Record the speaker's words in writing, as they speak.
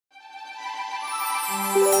Good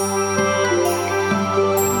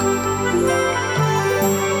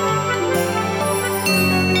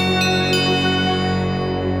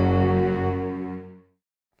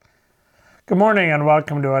morning and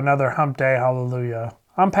welcome to another Hump Day Hallelujah.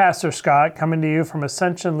 I'm Pastor Scott, coming to you from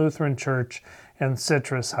Ascension Lutheran Church in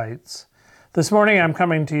Citrus Heights. This morning I'm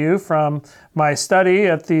coming to you from my study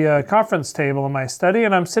at the conference table in my study,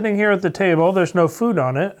 and I'm sitting here at the table. There's no food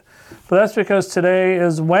on it, but that's because today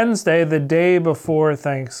is Wednesday, the day before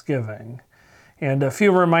Thanksgiving. And a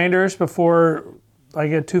few reminders before I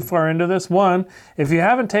get too far into this. One, if you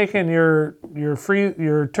haven't taken your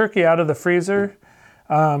turkey out of the freezer,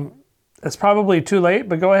 it's probably too late,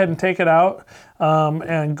 but go ahead and take it out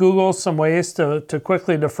and Google some ways to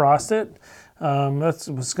quickly defrost it.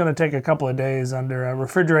 It's going to take a couple of days under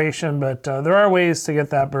refrigeration, but there are ways to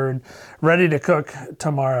get that bird ready to cook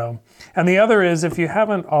tomorrow. And the other is, if you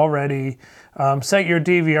haven't already set your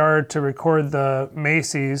DVR to record the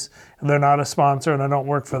Macy's, they're not a sponsor and I don't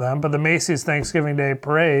work for them, but the Macy's Thanksgiving Day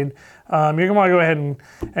Parade, you're going to want to go ahead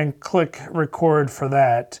and click record for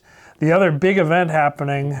that. The other big event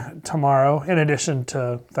happening tomorrow, in addition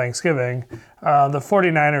to Thanksgiving, the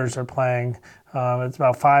 49ers are playing. It's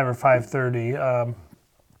about 5 or 5:30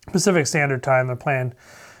 Pacific Standard Time. They're playing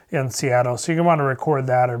in Seattle. So you're going to want to record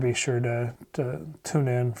that or be sure to tune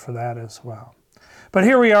in for that as well. But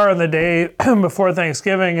here we are on the day before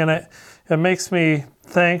Thanksgiving, and it makes me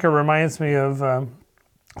think, or reminds me of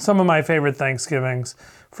some of my favorite Thanksgivings.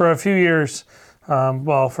 For a few years,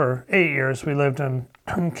 for 8 years, we lived in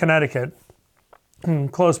Connecticut, in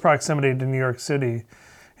close proximity to New York City.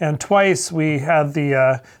 And twice we had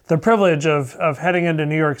the privilege of heading into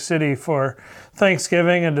New York City for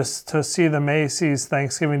Thanksgiving and to see the Macy's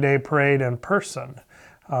Thanksgiving Day Parade in person.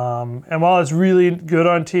 And while it's really good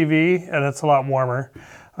on TV and it's a lot warmer,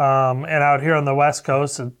 and out here on the West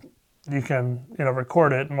Coast, you can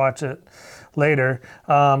record it and watch it later.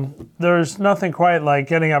 There's nothing quite like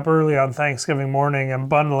getting up early on Thanksgiving morning and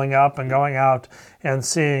bundling up and going out and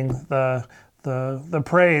seeing the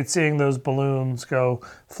parade, seeing those balloons go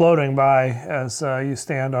floating by as you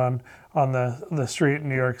stand on the street in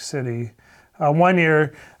New York City. One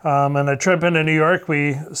year, on a trip into New York,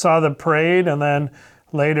 we saw the parade, and then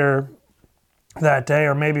later that day,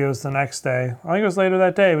 or maybe it was the next day, I think it was later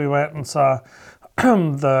that day, we went and saw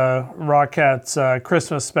the Rockettes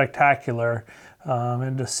Christmas Spectacular,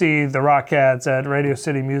 and to see the Rockettes at Radio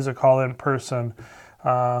City Music Hall in person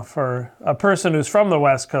for a person who's from the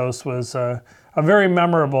West Coast was a very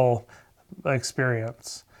memorable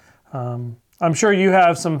experience. I'm sure you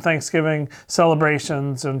have some Thanksgiving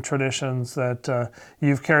celebrations and traditions that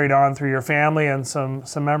you've carried on through your family, and some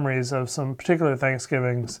memories of some particular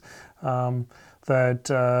Thanksgivings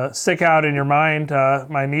that stick out in your mind.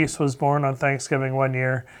 My niece was born on Thanksgiving one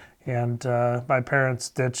year, and my parents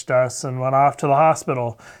ditched us and went off to the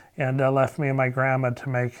hospital and left me and my grandma to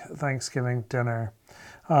make Thanksgiving dinner.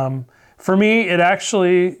 For me, it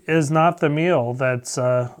actually is not the meal that's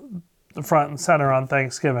front and center on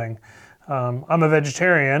Thanksgiving. I'm a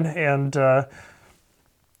vegetarian, and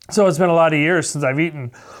so it's been a lot of years since I've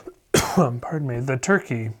eaten the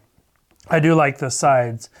turkey. I do like the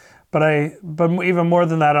sides. But even more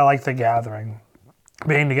than that, I like the gathering,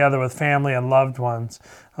 being together with family and loved ones,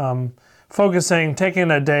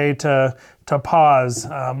 taking a day to pause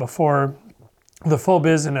before the full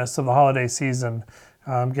busyness of the holiday season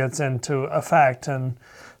gets into effect, and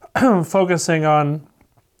focusing on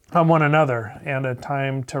one another and a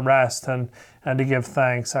time to rest and to give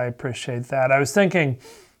thanks. I appreciate that. I was thinking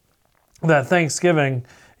that Thanksgiving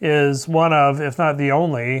is one of, if not the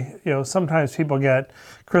only, sometimes people get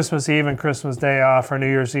Christmas Eve and Christmas Day off, or New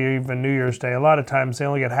Year's Eve and New Year's Day. A lot of times they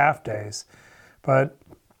only get half days. But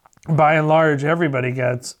by and large, everybody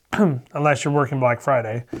gets, unless you're working Black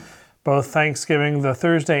Friday, both Thanksgiving, the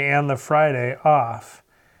Thursday and the Friday off.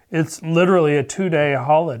 It's literally a 2-day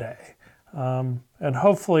holiday. And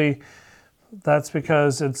hopefully that's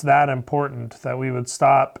because it's that important that we would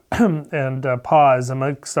stop and pause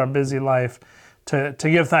amongst our busy life to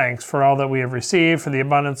give thanks for all that we have received, for the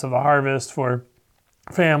abundance of the harvest, for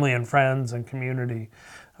family and friends and community,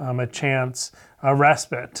 a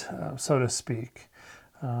respite, so to speak.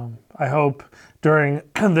 I hope during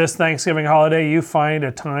this Thanksgiving holiday you find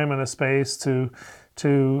a time and a space to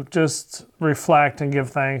just reflect and give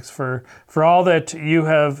thanks for all that you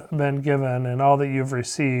have been given and all that you've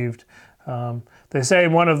received. They say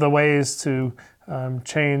one of the ways to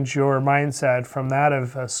change your mindset from that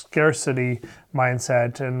of a scarcity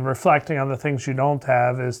mindset and reflecting on the things you don't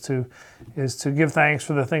have is to give thanks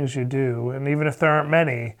for the things you do. And even if there aren't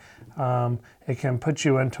many, it can put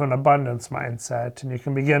you into an abundance mindset, and you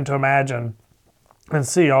can begin to imagine and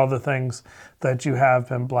see all the things that you have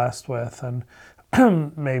been blessed with, and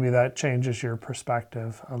maybe that changes your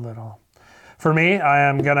perspective a little. For me, I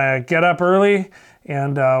am going to get up early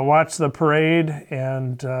and watch the parade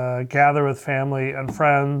and gather with family and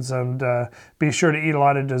friends, and be sure to eat a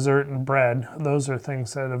lot of dessert and bread. Those are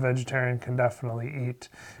things that a vegetarian can definitely eat.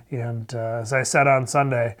 And as I said on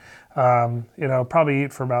Sunday, probably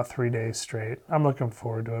eat for about 3 days straight. I'm looking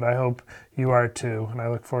forward to it. I hope you are too. And I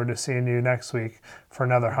look forward to seeing you next week for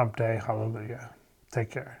another Hump Day. Hallelujah.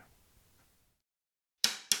 Take care.